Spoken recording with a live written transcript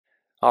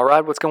All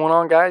right, what's going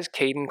on, guys?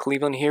 Caden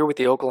Cleveland here with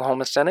the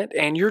Oklahoma Senate,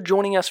 and you're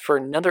joining us for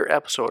another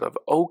episode of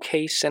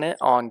OK Senate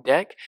on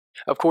Deck.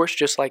 Of course,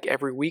 just like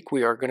every week,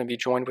 we are going to be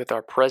joined with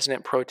our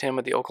President Pro Tem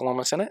of the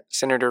Oklahoma Senate,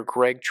 Senator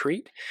Greg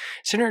Treat.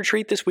 Senator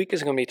Treat this week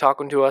is going to be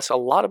talking to us a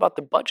lot about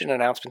the budget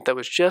announcement that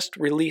was just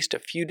released a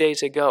few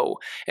days ago.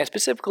 And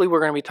specifically, we're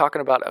going to be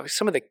talking about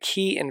some of the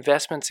key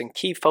investments and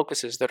key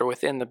focuses that are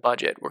within the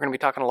budget. We're going to be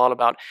talking a lot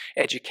about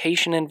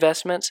education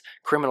investments,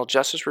 criminal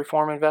justice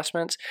reform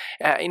investments,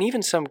 and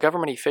even some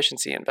government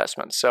efficiency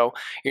investments. So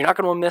you're not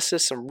going to miss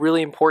this. Some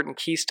really important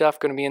key stuff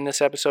going to be in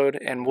this episode,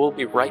 and we'll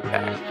be right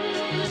back.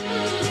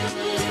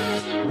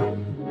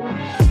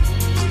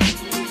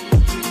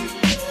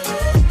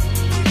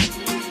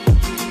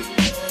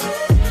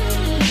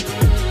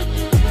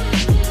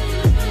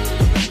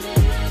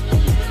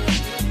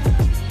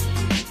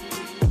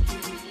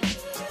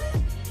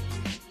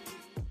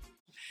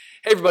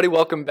 Hey everybody,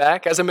 welcome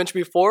back. As I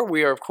mentioned before,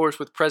 we are of course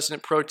with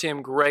President Pro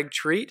Tem Greg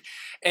Treat,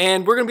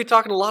 and we're going to be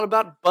talking a lot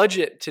about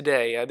budget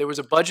today. There was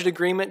a budget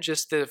agreement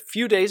just a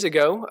few days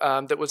ago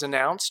that was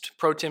announced.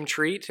 Pro Tem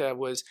Treat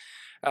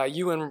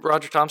you and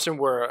Roger Thompson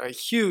were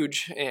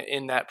huge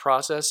in that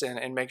process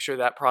and make sure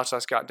that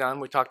process got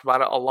done. We talked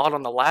about it a lot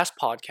on the last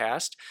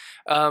podcast.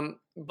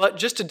 But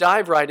just to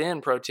dive right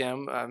in, Pro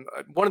Tem,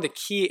 one of the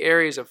key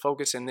areas of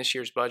focus in this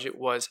year's budget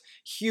was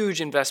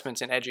huge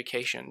investments in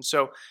education.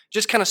 So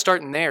just kind of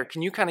starting there,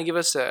 can you kind of give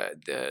us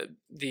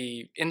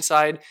the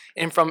inside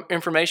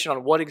information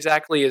on what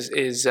exactly is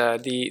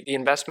the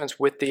investments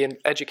with the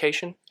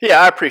education? Yeah,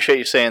 I appreciate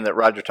you saying that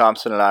Roger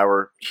Thompson and I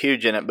were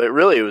huge in it, but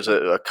really it was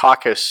a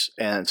caucus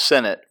and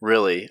Senate,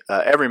 really.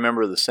 Every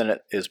member of the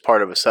Senate is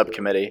part of a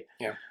subcommittee,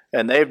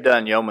 and they've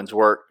done yeoman's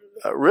work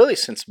really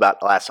since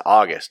about last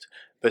August.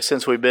 But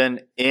since we've been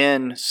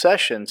in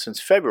session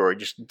since February,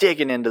 just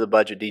digging into the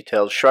budget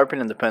details,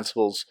 sharpening the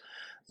pencils,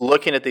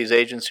 looking at these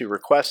agency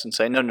requests and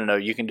saying, no,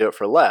 you can do it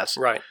for less.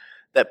 Right.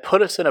 That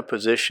put us in a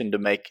position to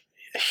make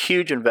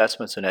huge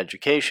investments in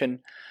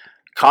education,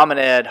 common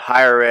ed,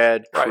 higher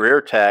ed,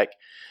 career tech.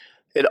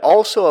 It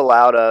also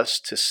allowed us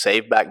to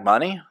save back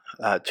money,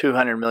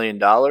 $200 million.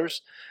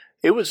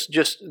 It was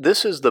just,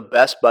 this is the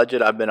best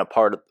budget I've been a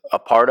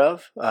part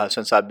of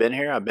since I've been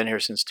here. I've been here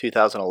since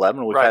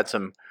 2011. We've had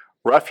some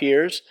rough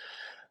years,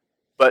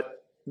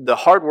 but the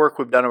hard work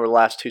we've done over the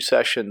last two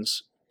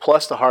sessions,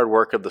 plus the hard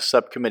work of the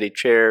subcommittee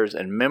chairs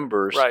and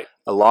members,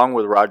 along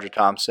with Roger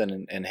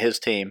Thompson and his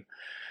team,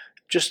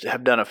 just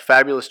have done a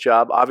fabulous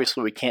job.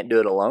 Obviously, we can't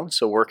do it alone,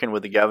 so working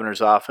with the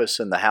governor's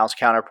office and the House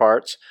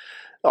counterparts,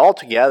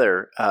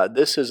 altogether,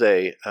 this is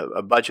a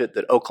budget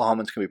that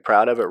Oklahomans can be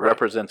proud of. It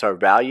represents our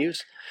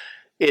values.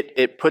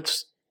 It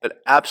puts an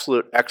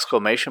absolute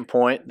exclamation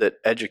point that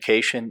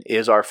education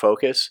is our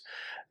focus.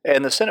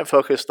 And the Senate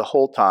focused the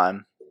whole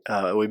time.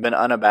 We've been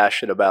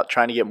unabashed about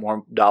trying to get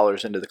more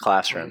dollars into the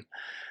classroom.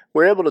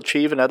 We're able to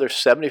achieve another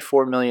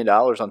 $74 million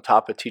on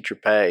top of teacher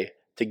pay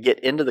to get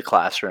into the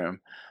classroom.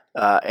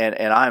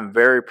 And I'm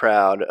very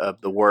proud of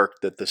the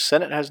work that the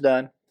Senate has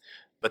done,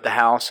 but the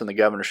House and the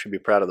governor should be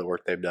proud of the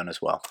work they've done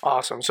as well.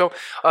 Awesome. So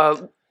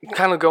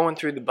kind of going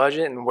through the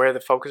budget and where the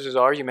focuses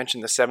are, you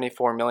mentioned the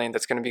 $74 million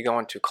that's going to be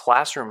going to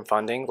classroom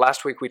funding.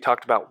 Last week we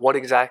talked about what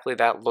exactly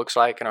that looks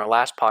like in our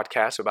last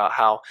podcast about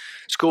how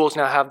schools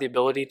now have the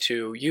ability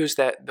to use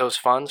those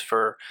funds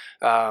to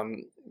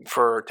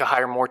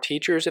hire more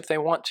teachers if they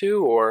want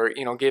to, or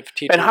give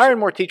teachers. And hiring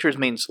more teachers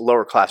means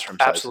lower classroom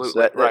sizes.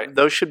 Absolutely,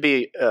 those should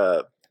be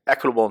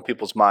equitable in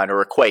people's mind,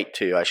 or equate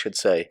to, I should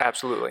say.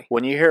 Absolutely.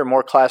 When you hear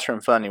more classroom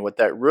funding, what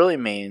that really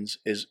means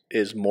is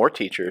more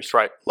teachers,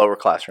 lower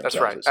classroom sizes.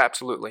 That's right,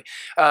 absolutely.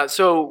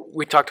 So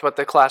we talked about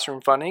the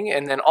classroom funding,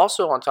 and then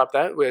also on top of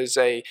that was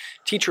a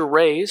teacher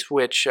raise,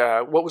 which,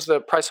 what was the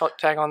price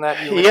tag on that?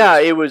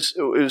 It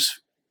was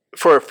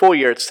for a full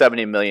year, it's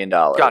 $70 million.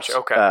 Gotcha,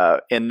 okay.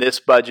 In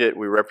this budget,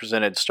 we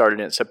represented starting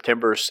in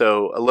September,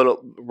 so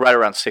right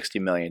around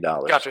 $60 million.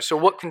 Gotcha. So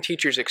what can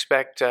teachers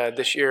expect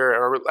this year,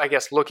 or I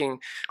guess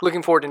looking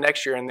forward to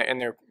next year in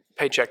their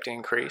paycheck to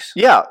increase?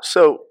 Yeah,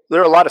 so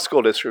there are a lot of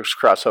school districts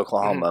across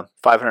Oklahoma,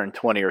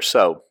 520 or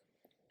so.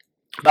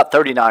 About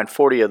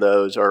 40 of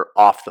those are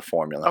off the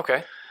formula.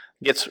 Okay.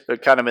 Gets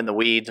kind of in the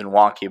weeds and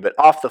wonky, but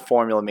off the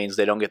formula means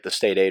they don't get the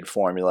state aid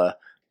formula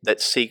that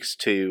seeks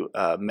to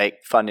make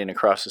funding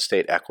across the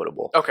state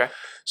equitable. Okay.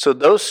 So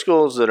those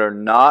schools that are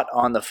not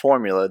on the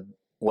formula,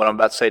 what I'm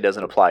about to say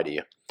doesn't apply to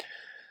you.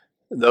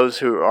 Those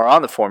who are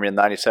on the formula,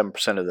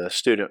 97% of the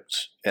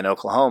students in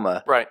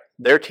Oklahoma,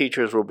 their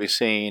teachers will be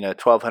seeing a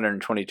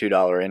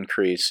 $1,222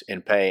 increase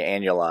in pay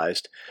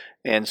annualized.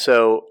 And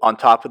so on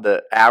top of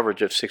the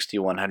average of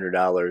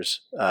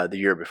 $6,100 the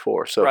year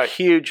before. So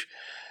huge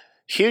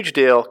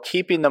deal,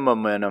 keeping the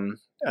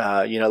momentum.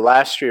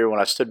 Last year when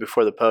I stood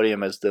before the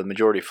podium as the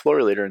majority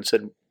floor leader and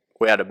said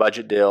we had a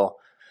budget deal,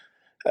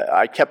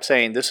 I kept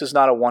saying this is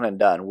not a one and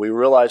done. We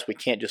realize we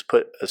can't just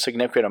put a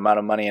significant amount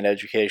of money in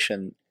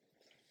education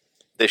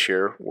this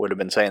year, would have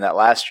been saying that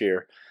last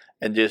year,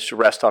 and just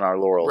rest on our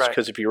laurels.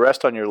 Because if you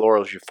rest on your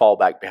laurels, you fall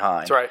back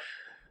behind. That's right.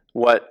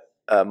 What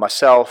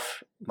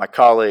myself, my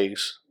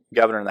colleagues,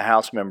 governor and the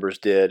House members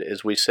did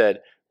is we said,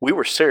 we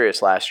were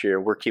serious last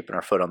year. We're keeping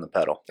our foot on the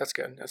pedal. That's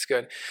good. That's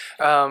good.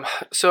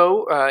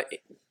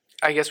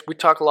 I guess we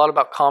talk a lot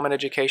about common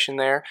education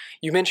there.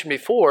 You mentioned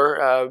before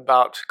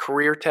about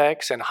career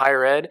techs and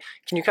higher ed.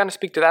 Can you kind of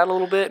speak to that a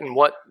little bit and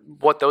what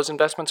those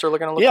investments are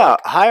looking to look like? Yeah,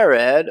 higher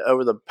ed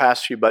over the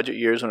past few budget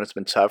years when it's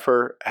been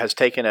tougher has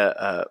taken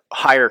a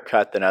higher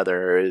cut than other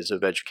areas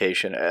of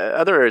education.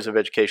 Other areas of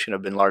education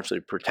have been largely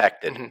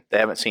protected. Mm-hmm. They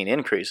haven't seen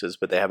increases,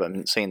 but they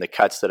haven't seen the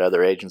cuts that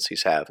other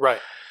agencies have. Right.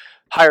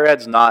 Higher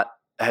ed's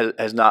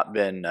has not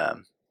been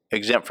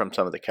exempt from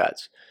some of the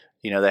cuts.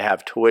 They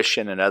have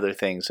tuition and other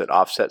things that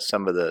offset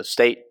some of the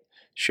state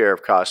share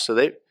of costs.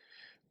 So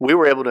we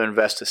were able to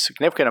invest a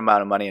significant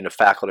amount of money into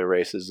faculty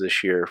races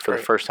this year for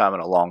the first time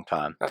in a long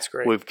time. That's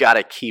great. We've got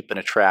to keep and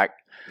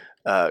attract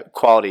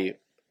quality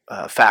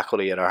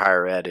faculty at our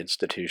higher ed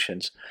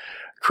institutions.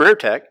 Career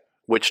Tech,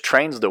 which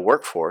trains the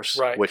workforce,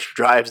 which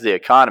drives the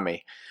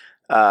economy,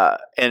 it's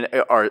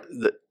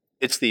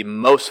the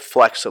most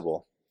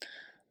flexible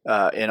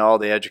in all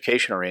the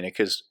education arena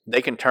because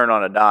they can turn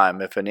on a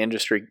dime. If an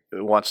industry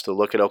wants to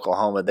look at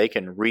Oklahoma, they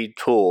can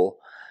retool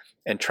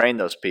and train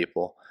those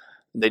people.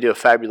 They do a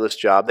fabulous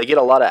job. They get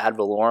a lot of ad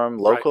valorem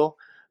local,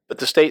 but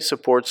the state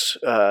supports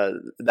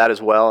that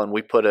as well, and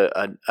we put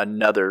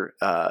another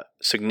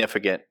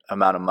significant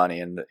amount of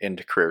money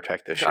into Career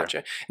Tech this year.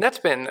 And that's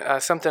been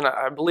something,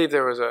 I believe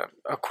there was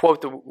a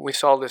quote that we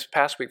saw this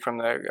past week from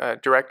the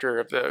director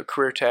of the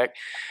Career Tech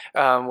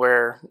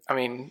where,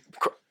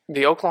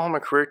 the Oklahoma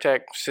Career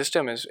Tech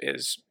system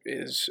is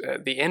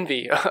the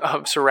envy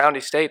of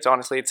surrounding states.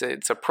 Honestly,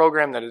 it's a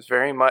program that is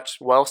very much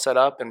well set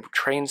up and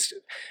trains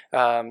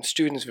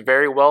students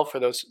very well for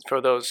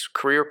those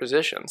career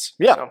positions.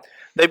 Yeah, so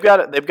they've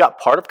got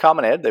part of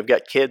Common Ed. They've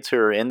got kids who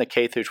are in the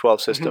K through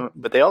 12 system,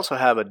 mm-hmm. but they also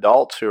have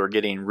adults who are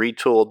getting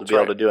retooled to be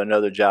able to do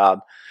another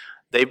job.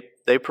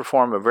 They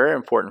perform a very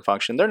important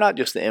function. They're not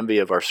just the envy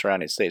of our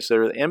surrounding states.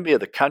 They're the envy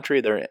of the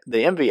country. They're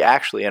the envy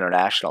actually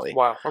internationally.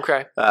 Wow,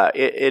 okay.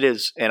 It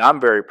is, and I'm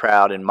very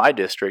proud in my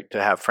district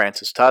to have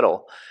Francis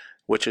Tuttle,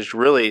 which is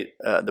really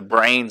the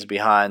brains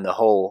behind the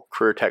whole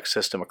Career Tech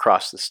system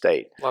across the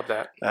state. Love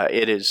that.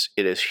 It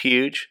is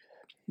huge.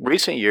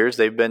 Recent years,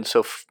 they've been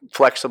so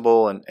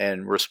flexible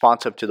and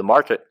responsive to the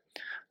market.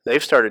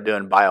 They've started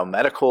doing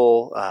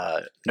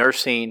biomedical,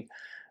 nursing.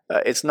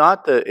 It's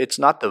not the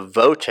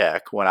VOTEC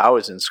when I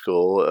was in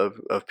school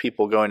of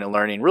people going and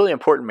learning really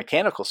important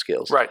mechanical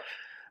skills. Right.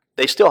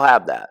 They still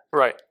have that.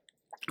 Right.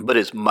 But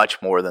it's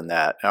much more than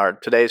that.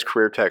 Today's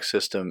Career Tech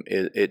system,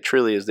 it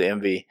truly is the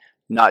envy,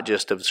 not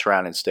just of the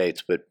surrounding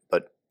states, but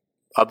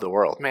of the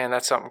world. Man,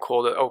 that's something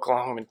cool that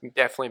Oklahoma would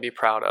definitely be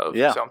proud of.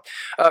 Yeah. So,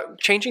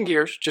 changing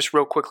gears, just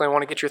real quickly, I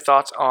want to get your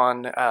thoughts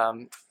on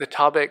the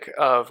topic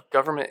of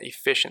government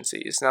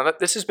efficiencies. Now,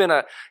 this has been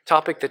a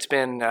topic that's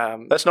been...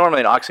 that's normally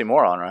an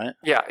oxymoron, right?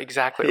 Yeah,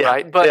 exactly,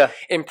 right? But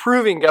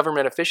improving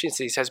government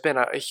efficiencies has been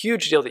a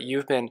huge deal that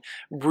you've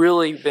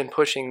really been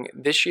pushing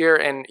this year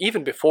and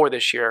even before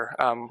this year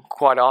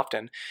quite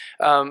often.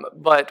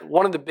 But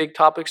one of the big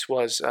topics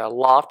was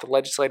LOFT, the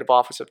Legislative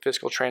Office of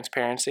Fiscal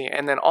Transparency,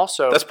 and then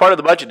also... That's part of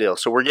the budget deal,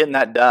 so we're getting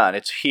that done.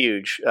 It's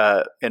huge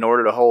in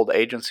order to hold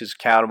agencies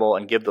accountable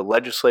and give the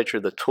legislature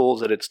the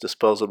tools at its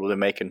disposal to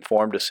make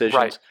informed decisions.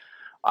 Right.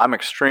 I'm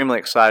extremely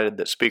excited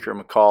that Speaker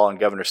McCall and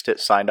Governor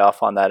Stitt signed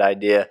off on that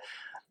idea.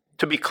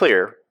 To be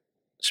clear,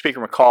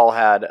 Speaker McCall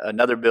had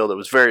another bill that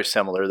was very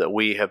similar that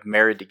we have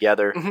married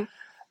together mm-hmm.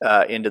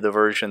 Into the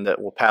version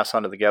that will pass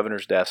on to the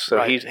governor's desk.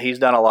 So he's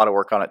done a lot of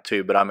work on it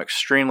too, but I'm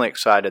extremely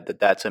excited that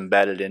that's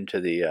embedded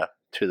into the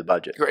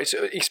budget. Great.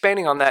 So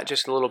expanding on that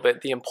just a little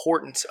bit, the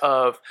importance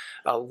of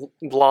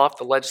LOFT,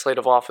 the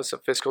Legislative Office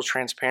of Fiscal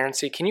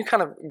Transparency. Can you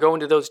kind of go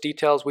into those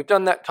details? We've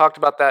talked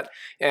about that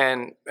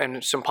in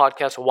some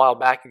podcasts a while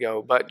back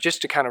ago, but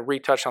just to kind of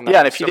retouch on that. Yeah,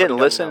 and if you didn't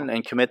listen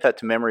and commit that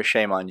to memory,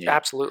 shame on you.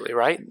 Absolutely,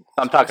 right?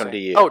 I'm talking to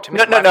you. Oh, to me.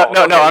 No,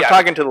 I'm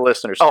talking to the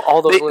listeners. Oh,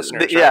 all those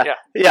listeners. Yeah.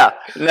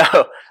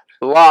 No,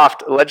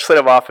 LOFT,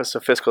 Legislative Office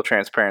of Fiscal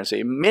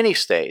Transparency. Many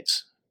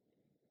states,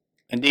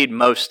 indeed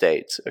most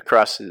states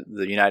across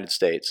the United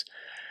States,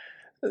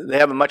 they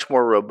have a much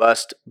more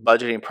robust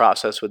budgeting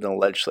process within the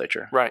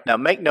legislature. Right. Now,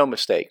 make no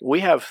mistake,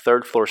 we have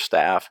third floor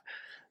staff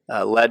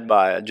led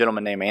by a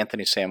gentleman named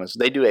Anthony Sammons.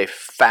 They do a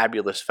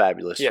fabulous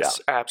job. Yes,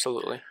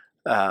 absolutely.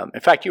 In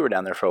fact, you were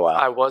down there for a while.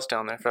 I was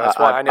down there. That's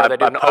why I know they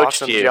did an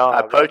awesome job.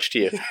 I poached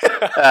you.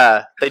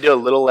 They do a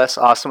little less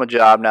awesome a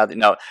job now.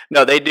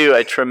 No, they do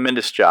a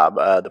tremendous job.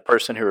 The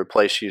person who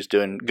replaced you is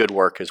doing good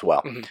work as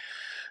well.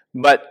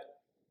 Mm-hmm. But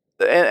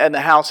and the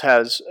House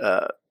has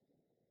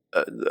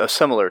a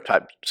similar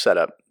type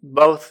setup.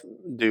 Both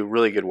do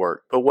really good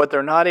work. But what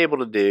they're not able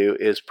to do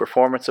is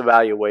performance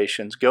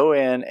evaluations, go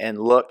in and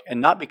look, and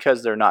not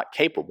because they're not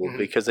capable, mm-hmm.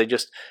 because they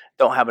just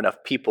don't have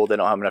enough people, they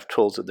don't have enough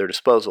tools at their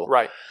disposal.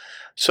 Right.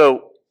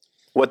 So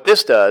what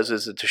this does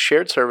is it's a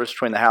shared service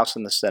between the House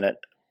and the Senate,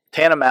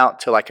 tantamount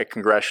to like a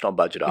congressional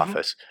budget mm-hmm.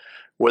 office,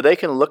 where they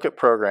can look at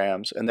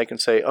programs and they can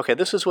say, okay,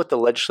 this is what the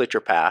legislature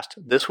passed.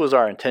 This was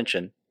our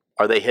intention.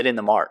 Are they hitting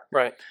the mark?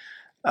 Right.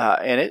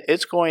 and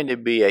it's going to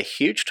be a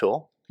huge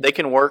tool. They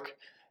can work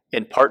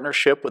in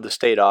partnership with the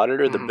state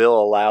auditor. The bill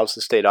allows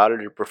the state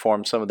auditor to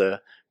perform some of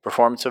the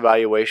performance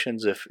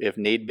evaluations if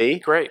need be.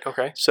 Great,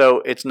 okay. So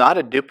it's not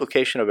a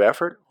duplication of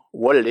effort.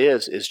 What it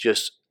is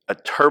just a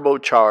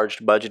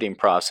turbocharged budgeting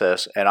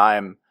process, and I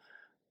am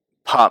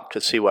pumped to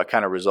see what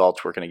kind of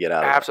results we're going to get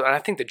out of it. Absolutely. And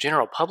I think the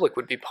general public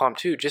would be pumped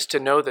too, just to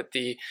know that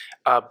the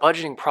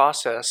budgeting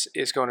process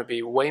is going to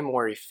be way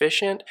more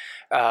efficient.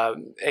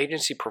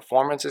 Agency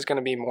performance is going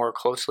to be more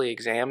closely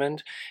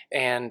examined,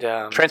 and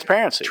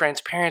transparency.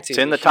 Transparency. It's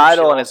in the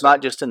title, and it's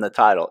not just in the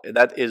title.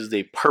 That is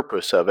the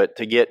purpose of it,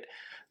 to get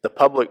the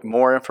public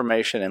more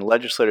information and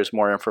legislators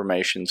more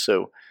information,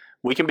 so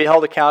we can be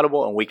held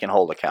accountable and we can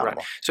hold accountable.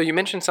 Right. So you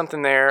mentioned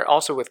something there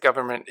also with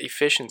government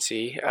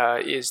efficiency,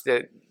 is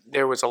that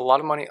there was a lot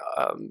of money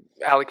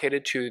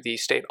allocated to the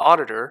state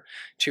auditor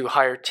to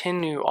hire 10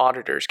 new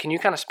auditors. Can you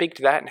kind of speak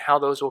to that and how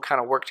those will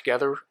kind of work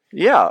together?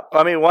 Yeah.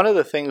 I mean, one of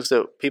the things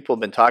that people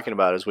have been talking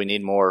about is we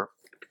need more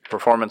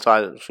performance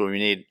audits, so we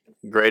need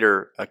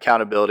greater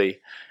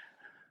accountability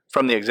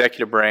from the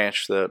executive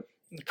branch, the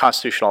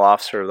constitutional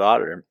officer of the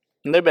auditor.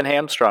 And they've been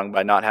hamstrung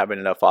by not having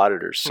enough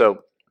auditors.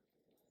 So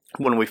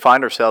when we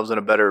find ourselves in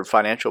a better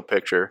financial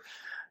picture,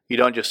 you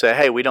don't just say,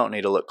 hey, we don't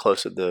need to look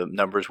close at the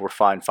numbers, we're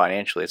fine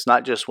financially. It's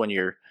not just when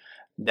you're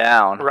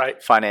down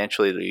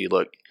financially that you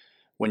look.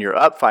 When you're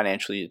up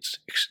financially, it's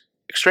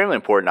extremely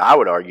important, I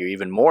would argue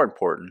even more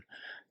important,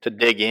 to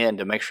dig in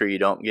to make sure you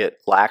don't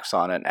get lax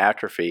on it and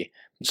atrophy.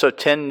 And so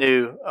 10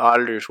 new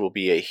auditors will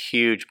be a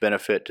huge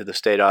benefit to the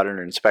state auditor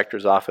and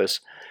inspector's office,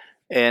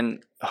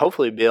 and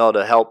hopefully be able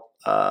to help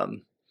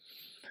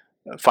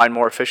find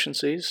more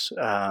efficiencies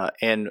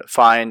and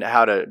find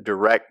how to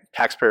direct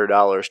taxpayer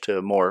dollars to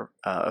more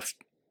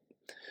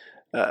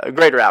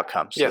greater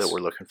outcomes that we're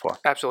looking for.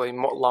 Absolutely.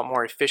 A lot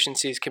more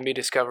efficiencies can be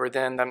discovered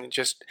then. I mean,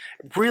 just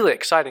really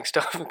exciting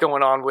stuff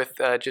going on with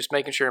just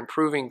making sure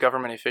improving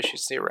government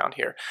efficiency around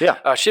here.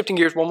 Yeah. Shifting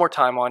gears one more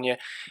time on you.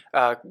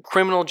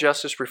 Criminal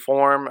justice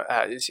reform,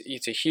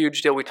 it's a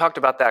huge deal. We talked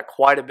about that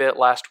quite a bit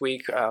last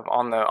week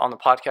on the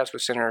podcast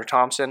with Senator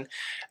Thompson.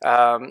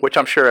 Which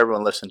I'm sure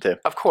everyone listened to.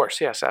 Of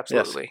course, yes,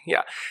 absolutely.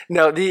 Yes. Yeah.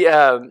 No,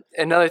 the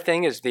another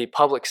thing is the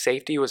public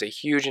safety was a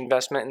huge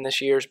investment in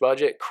this year's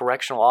budget.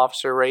 Correctional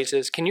officer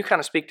raises. Can you kind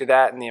of speak to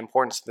that and the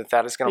importance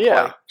that is going to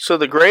play? So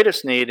the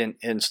greatest need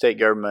in state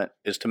government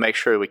is to make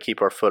sure we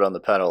keep our foot on the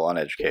pedal on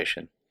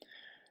education.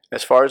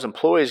 As far as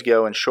employees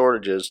go and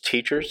shortages,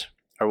 teachers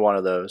are one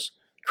of those.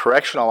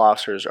 Correctional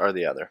officers are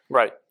the other.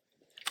 Right.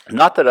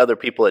 Not that other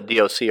people at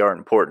DOC aren't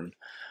important,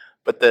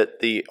 but that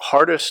the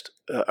hardest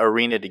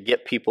arena to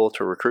get people,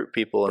 to recruit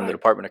people in the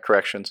Department of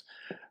Corrections,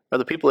 are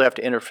the people who have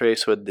to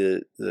interface with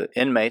the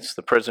inmates,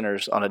 the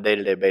prisoners, on a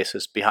day-to-day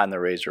basis behind the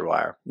razor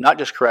wire. Not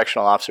just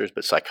correctional officers,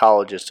 but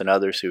psychologists and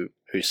others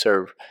who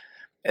serve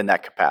in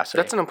that capacity.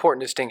 That's an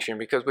important distinction,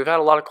 because we've had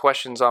a lot of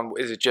questions on,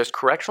 is it just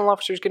correctional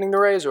officers getting the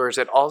raise, or is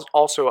it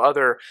also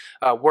other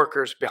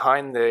workers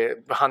behind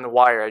the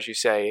wire, as you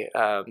say,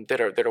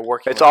 that are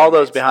working? It's all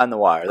those behind the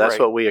wire. That's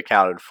what we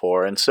accounted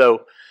for. And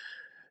so,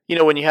 you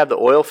know, when you have the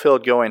oil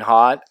field going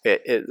hot,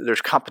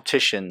 there's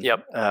competition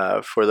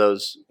for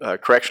those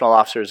correctional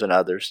officers and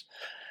others.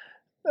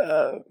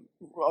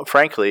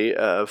 Frankly,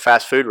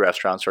 fast food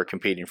restaurants are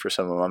competing for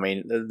some of them. I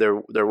mean,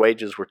 their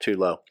wages were too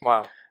low.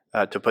 Wow.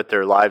 To put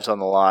their lives on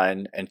the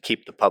line and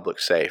keep the public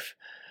safe.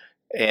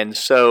 And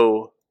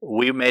so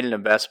we made an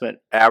investment,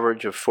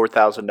 average of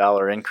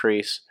 $4,000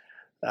 increase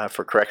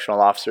for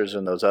correctional officers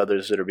and those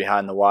others that are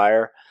behind the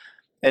wire.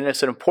 And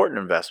it's an important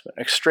investment,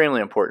 extremely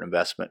important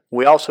investment.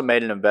 We also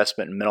made an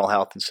investment in mental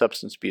health and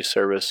substance abuse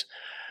service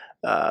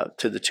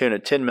to the tune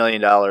of $10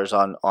 million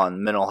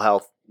on mental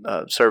health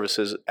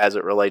services as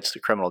it relates to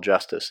criminal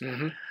justice.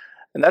 Mm-hmm.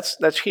 And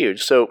that's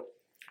huge. So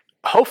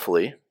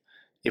hopefully,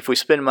 if we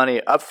spend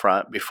money up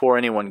front before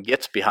anyone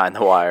gets behind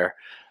the wire,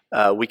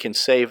 we can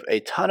save a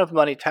ton of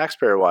money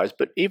taxpayer-wise,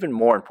 but even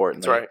more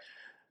importantly,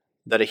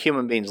 that a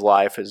human being's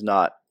life is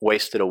not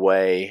wasted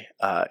away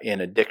in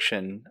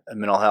addiction and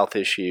mental health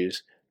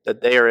issues,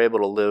 that they are able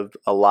to live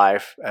a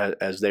life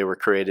as they were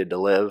created to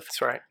live.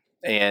 That's right.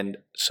 And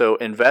so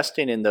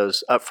investing in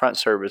those upfront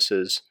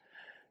services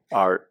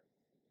are,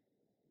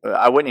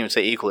 I wouldn't even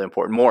say equally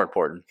important, more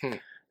important.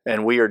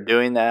 And we are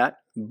doing that,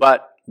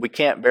 but we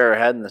can't bury our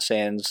head in the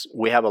sands.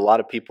 We have a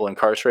lot of people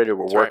incarcerated.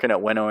 We're working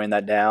at winnowing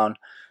that down.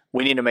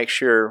 We need to make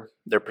sure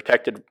they're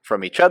protected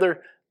from each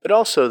other, but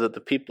also that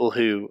the people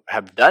who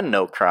have done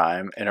no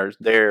crime and are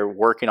there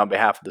working on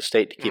behalf of the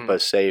state to keep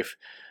us safe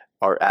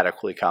are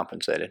adequately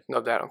compensated.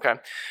 No doubt. Okay.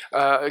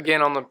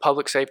 Again, on the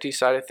public safety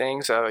side of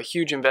things, a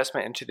huge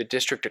investment into the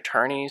district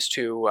attorneys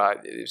to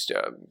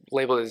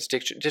labeled as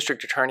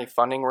district attorney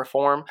funding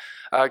reform.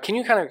 Can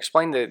you kind of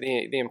explain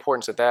the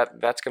importance of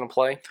that's going to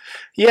play?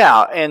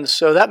 Yeah, and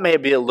so that may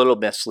be a little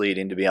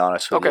misleading, to be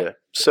honest with you.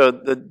 So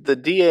the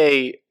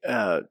DA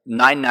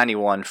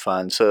 991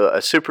 fund, so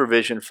a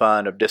supervision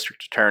fund of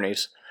district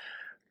attorneys,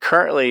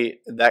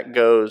 currently that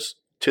goes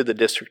to the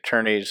district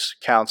attorney's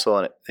council,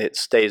 and it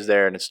stays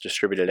there and it's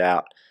distributed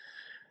out.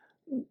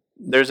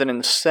 there's an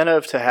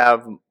incentive to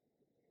have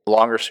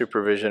longer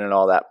supervision and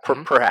all that,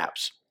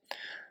 perhaps.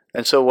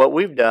 And so what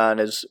we've done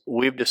is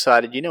we've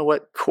decided, you know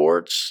what,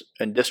 courts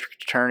and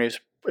district attorneys,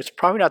 it's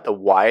probably not the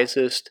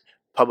wisest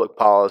public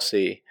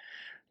policy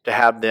to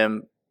have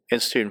them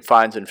instituting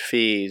fines and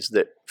fees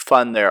that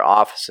fund their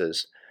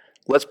offices.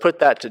 Let's put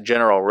that to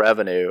general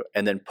revenue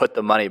and then put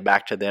the money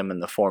back to them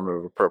in the form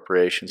of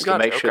appropriations to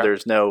make sure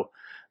there's no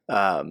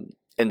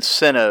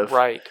incentive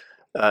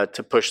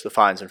to push the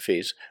fines and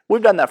fees.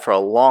 We've done that for a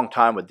long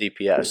time with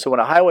DPS. So when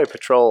a highway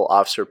patrol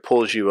officer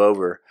pulls you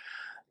over,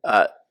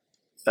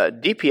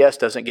 DPS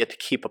doesn't get to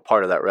keep a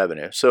part of that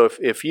revenue. So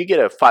if you get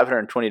a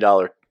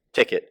 $520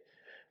 ticket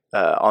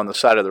on the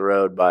side of the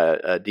road by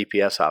a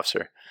DPS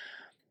officer,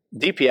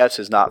 DPS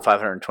is not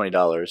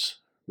 $520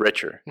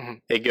 richer.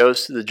 It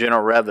goes to the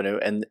general revenue,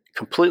 and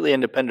completely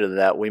independent of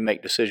that, we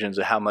make decisions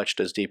of how much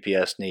does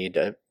DPS need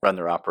to run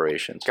their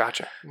operations.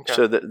 Gotcha. Okay.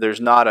 So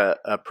there's not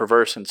a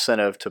perverse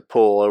incentive to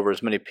pull over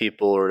as many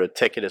people or to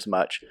ticket as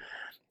much.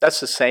 That's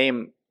the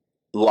same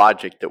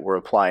logic that we're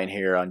applying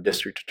here on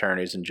district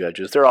attorneys and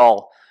judges. They're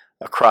all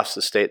across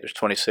the state. There's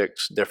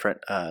 26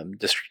 different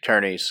district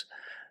attorneys.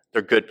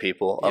 They're good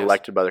people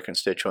elected by their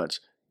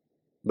constituents,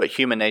 but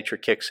human nature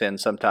kicks in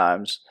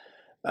sometimes,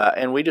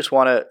 and we just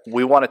want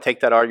to take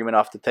that argument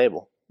off the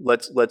table.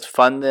 Let's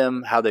fund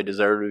them how they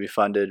deserve to be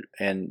funded,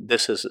 and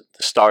this is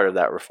the start of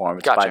that reform.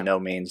 It's by no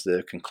means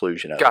the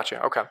conclusion of it.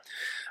 Gotcha. Okay.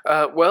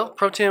 Well,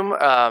 Pro Tem,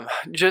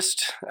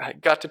 just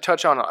got to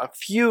touch on a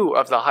few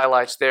of the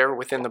highlights there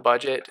within the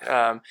budget.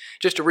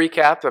 Just to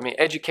recap, I mean,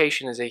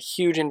 education is a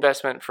huge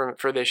investment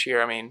for this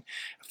year. I mean,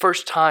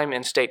 first time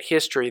in state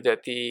history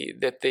that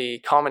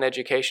the common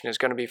education is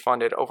going to be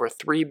funded over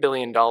 $3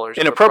 billion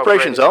in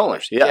appropriations only.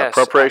 Yeah, yes,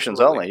 appropriations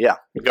absolutely. only. Yeah,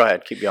 go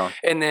ahead, keep going.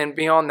 And then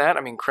beyond that,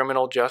 I mean,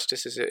 criminal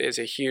justice is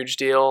a huge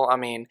deal. I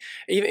mean,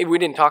 even we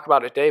didn't talk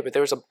about it today, but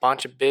there was a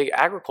bunch of big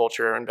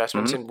agriculture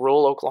investments in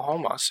rural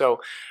Oklahoma.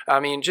 So, I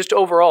mean, just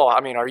overall,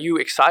 I mean, are you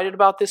excited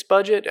about this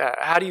budget?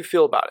 How do you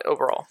feel about it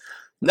overall?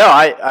 No,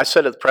 I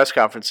said at the press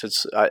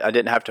conference, I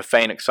didn't have to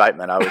feign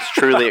excitement. I was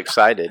truly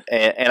excited,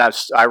 and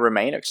I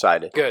remain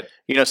excited. Good.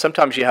 You know,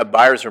 sometimes you have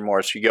buyer's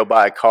remorse. You go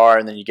buy a car,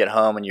 and then you get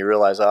home, and you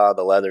realize,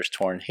 the leather's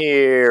torn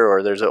here,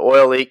 or there's an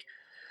oil leak.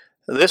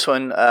 This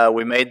one,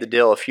 we made the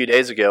deal a few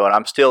days ago, and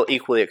I'm still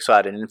equally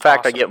excited. In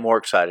fact, I get more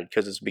excited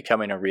because it's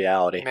becoming a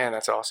reality. Man,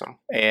 that's awesome.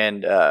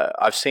 And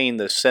I've seen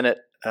the Senate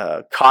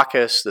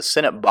caucus, the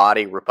Senate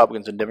body,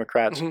 Republicans and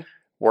Democrats,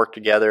 work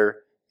together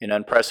in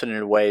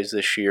unprecedented ways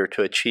this year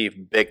to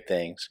achieve big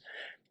things.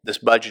 This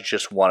budget's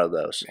just one of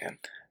those. Man.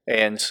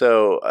 And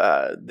so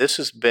this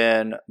has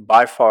been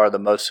by far the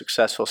most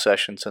successful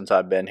session since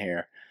I've been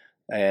here.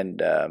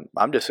 And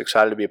I'm just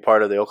excited to be a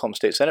part of the Oklahoma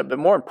State Senate, but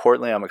more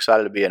importantly, I'm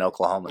excited to be in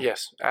Oklahoma.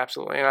 Yes,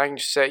 absolutely. And I can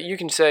just say, you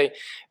can say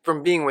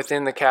from being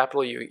within the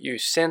Capitol, you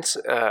sense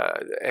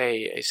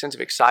a sense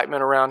of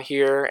excitement around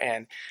here,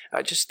 and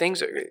just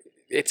things.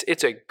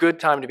 It's a good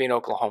time to be in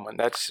Oklahoma.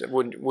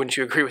 Wouldn't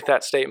you agree with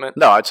that statement?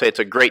 No, I'd say it's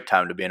a great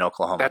time to be in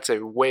Oklahoma. That's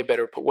a way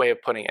better way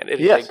of putting it. It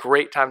is a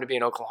great time to be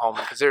in Oklahoma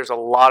because there's a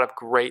lot of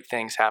great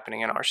things happening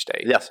in our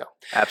state. Yeah, so.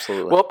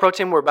 Absolutely. Well, Pro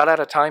Tem, we're about out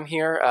of time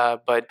here,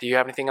 but do you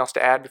have anything else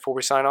to add before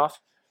we sign off?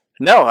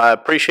 No, I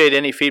appreciate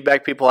any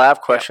feedback people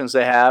have, questions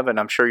they have, and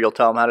I'm sure you'll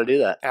tell them how to do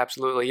that.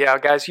 Absolutely. Yeah,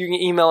 guys, you can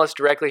email us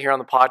directly here on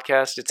the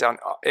podcast. You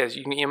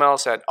can email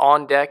us at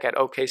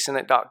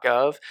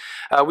ondeck@oksenate.gov.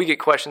 We get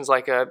questions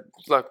like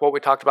what we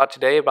talked about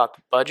today about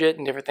the budget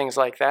and different things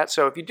like that.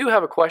 So if you do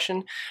have a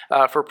question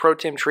for Pro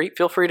Tem Treat,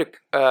 feel free to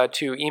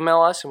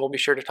email us, and we'll be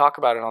sure to talk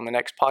about it on the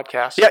next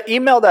podcast. Yeah,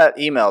 email that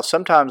email.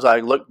 Sometimes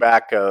I look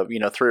back, 3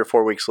 or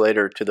 4 weeks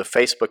later to the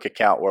Facebook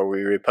account where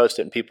we repost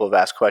it and people have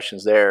asked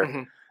questions there.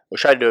 Mm-hmm. We'll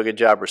try to do a good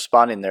job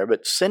responding there,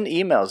 but send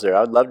emails there.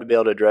 I'd love to be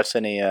able to address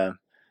any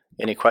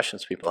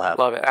questions people have.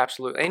 Love it,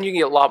 absolutely. And you can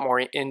get a lot more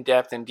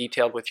in-depth and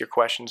detailed with your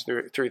questions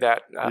through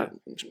that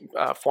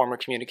form of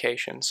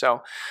communication.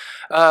 So,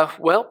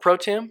 well, Pro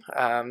Tem,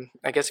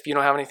 I guess if you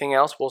don't have anything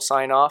else, we'll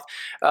sign off.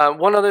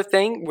 One other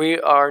thing, we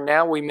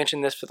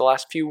mentioned this for the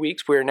last few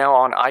weeks, we're now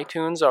on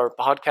iTunes. Our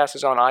podcast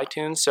is on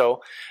iTunes.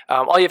 So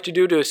all you have to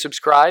do to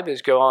subscribe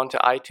is go on to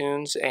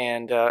iTunes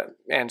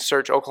and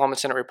search Oklahoma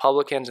Senate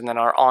Republicans, and then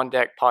our On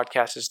Deck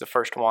podcast is the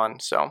first one.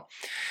 So,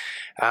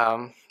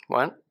 other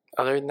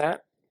than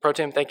that, Pro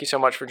Tem, thank you so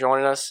much for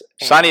joining us.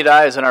 Sine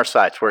Die is in our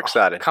sights. We're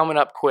excited. Coming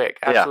up quick.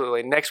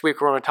 Absolutely. Yeah. Next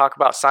week, we're going to talk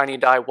about Sine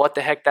Die, what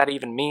the heck that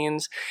even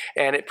means.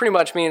 And it pretty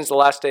much means the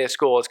last day of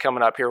school is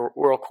coming up here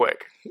real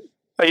quick.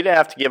 Well, you didn't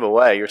have to give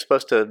away. You're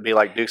supposed to be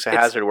like Dukes of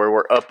Hazzard, where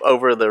we're up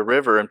over the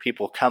river and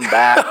people come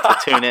back to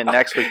tune in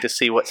next week to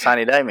see what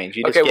Sine Die means.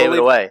 You just gave it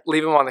away.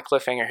 Leave them on the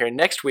cliffhanger here.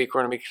 Next week,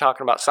 we're going to be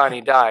talking about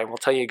Sine Die, and we'll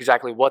tell you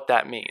exactly what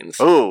that means.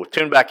 Ooh,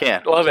 tune back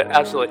in. Love it.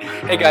 Absolutely.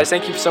 Hey, guys,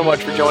 thank you so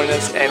much for joining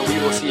us, and we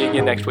will see you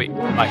again next week.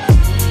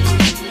 Bye.